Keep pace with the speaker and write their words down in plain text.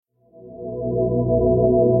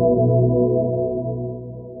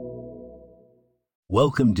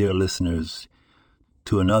Welcome, dear listeners,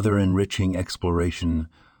 to another enriching exploration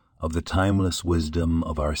of the timeless wisdom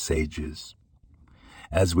of our sages.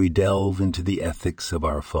 As we delve into the ethics of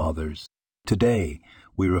our fathers, today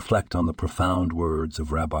we reflect on the profound words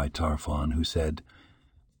of Rabbi Tarfon, who said,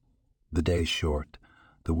 "The day is short,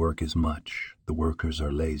 the work is much, the workers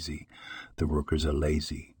are lazy, the workers are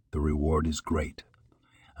lazy, the reward is great,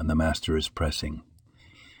 and the master is pressing."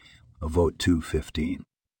 Vote 2:15.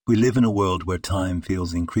 We live in a world where time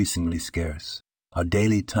feels increasingly scarce. Our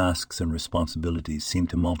daily tasks and responsibilities seem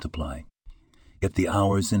to multiply, yet the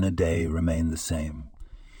hours in a day remain the same.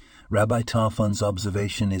 Rabbi Tarfon's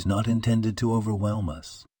observation is not intended to overwhelm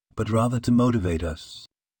us, but rather to motivate us.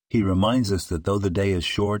 He reminds us that though the day is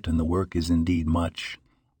short and the work is indeed much,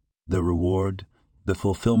 the reward, the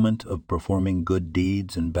fulfillment of performing good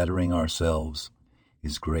deeds and bettering ourselves,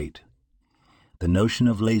 is great. The notion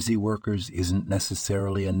of lazy workers isn't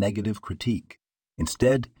necessarily a negative critique.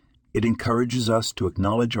 Instead, it encourages us to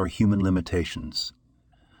acknowledge our human limitations.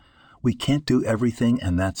 We can't do everything,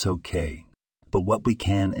 and that's okay. But what we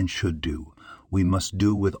can and should do, we must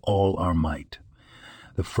do with all our might.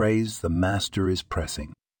 The phrase, "the master is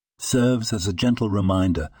pressing," serves as a gentle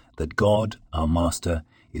reminder that God, our master,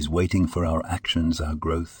 is waiting for our actions, our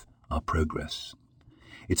growth, our progress.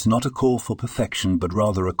 It's not a call for perfection, but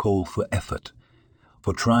rather a call for effort,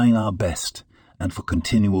 for trying our best, and for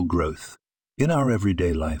continual growth. In our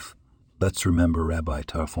everyday life, let's remember Rabbi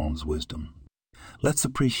Tarfon's wisdom. Let's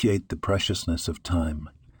appreciate the preciousness of time,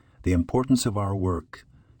 the importance of our work,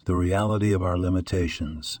 the reality of our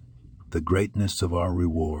limitations, the greatness of our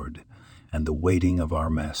reward, and the waiting of our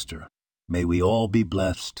Master. May we all be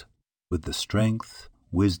blessed with the strength,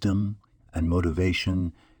 wisdom, and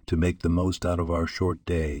motivation to make the most out of our short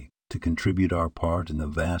day, to contribute our part in the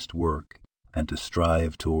vast work, and to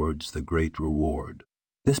strive towards the great reward.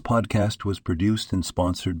 This podcast was produced and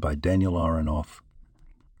sponsored by Daniel Aronoff,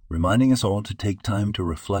 reminding us all to take time to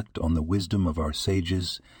reflect on the wisdom of our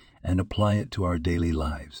sages and apply it to our daily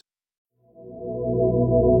lives.